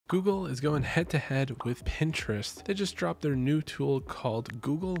Google is going head to head with Pinterest. They just dropped their new tool called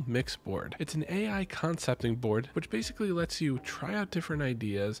Google Mixboard. It's an AI concepting board, which basically lets you try out different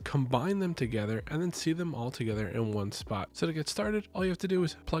ideas, combine them together, and then see them all together in one spot. So to get started, all you have to do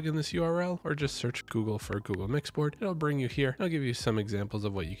is plug in this URL or just search Google for Google Mixboard. It'll bring you here. I'll give you some examples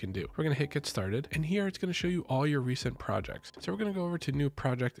of what you can do. We're going to hit get started, and here it's going to show you all your recent projects. So we're going to go over to new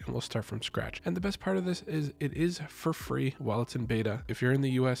project and we'll start from scratch. And the best part of this is it is for free while it's in beta. If you're in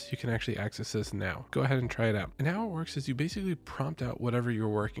the US, you can actually access this now. Go ahead and try it out. And how it works is you basically prompt out whatever you're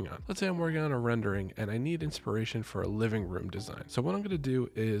working on. Let's say I'm working on a rendering and I need inspiration for a living room design. So what I'm going to do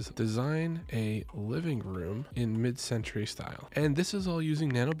is design a living room in mid-century style. And this is all using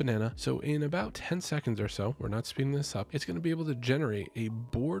Nano Banana. So in about 10 seconds or so, we're not speeding this up, it's going to be able to generate a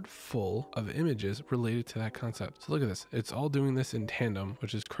board full of images related to that concept. So look at this. It's all doing this in tandem,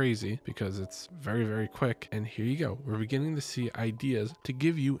 which is crazy because it's very, very quick. And here you go. We're beginning to see ideas to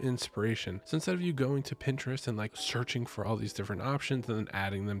give you inspiration. So instead of you going to Pinterest and like searching for all these different options and then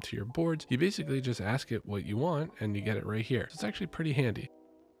adding them to your boards, you basically just ask it what you want and you get it right here. So it's actually pretty handy.